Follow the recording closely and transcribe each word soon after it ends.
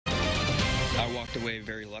walked away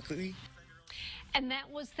very luckily. And that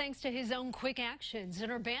was thanks to his own quick actions. An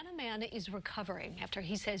Urbana man is recovering after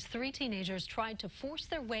he says 3 teenagers tried to force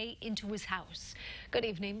their way into his house. Good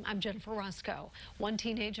evening, I'm Jennifer Roscoe. 1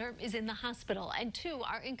 teenager is in the hospital and 2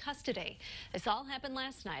 are in custody. This all happened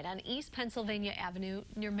last night on East Pennsylvania Avenue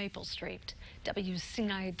near Maple Street.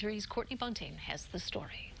 WCIA3's Courtney Bunting has the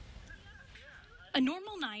story. A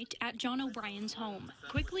normal night at John O'Brien's home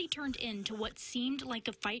quickly turned into what seemed like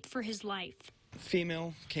a fight for his life.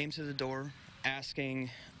 Female came to the door asking,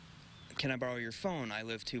 "Can I borrow your phone? I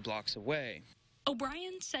live 2 blocks away."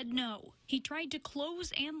 O'Brien said no. He tried to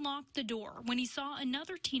close and lock the door when he saw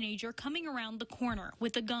another teenager coming around the corner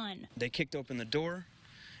with a gun. They kicked open the door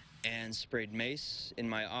and sprayed mace in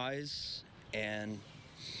my eyes, and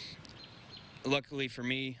luckily for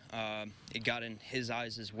me, it got in his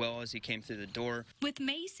eyes as well as he came through the door. With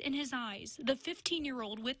mace in his eyes, the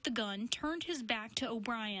 15-year-old with the gun turned his back to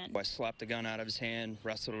O'Brien. I slapped the gun out of his hand,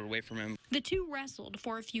 wrestled it away from him. The 2 wrestled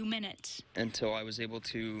for a few minutes. Until I was able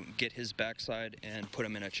to get his backside and put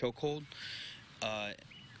him in a chokehold.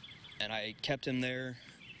 And I kept him there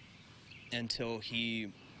until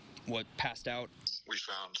he passed out. We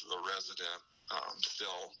found the resident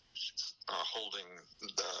still holding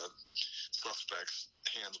the suspect's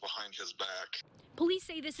hands behind his back. Police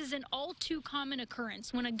say this is an all too common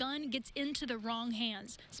occurrence when a gun gets into the wrong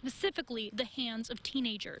hands, specifically the hands of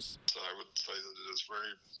teenagers. So I would say that it is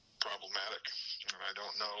very problematic, and I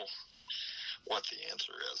don't know what the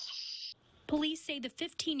answer is. Police say the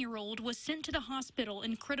 15-year-old was sent to the hospital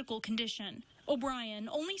in critical condition. O'Brien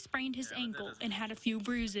only sprained his ankle and had a few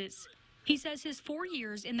bruises. He says his 4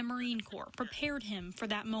 years in the Marine Corps prepared him for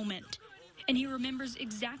that moment, and he remembers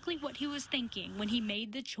exactly what he was thinking when he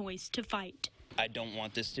made the choice to fight. I don't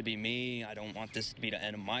want this to be me. I don't want this to be the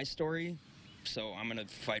end of my story, so I'm going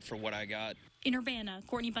to fight for what I got. In Urbana,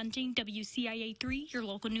 Courtney Bunting, WCIA3, your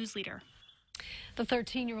local news leader. The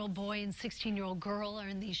 13-year-old boy and 16-year-old girl are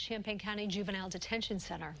in the Champaign County Juvenile Detention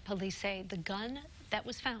Center. Police say the gun that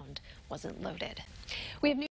was found wasn't loaded. We have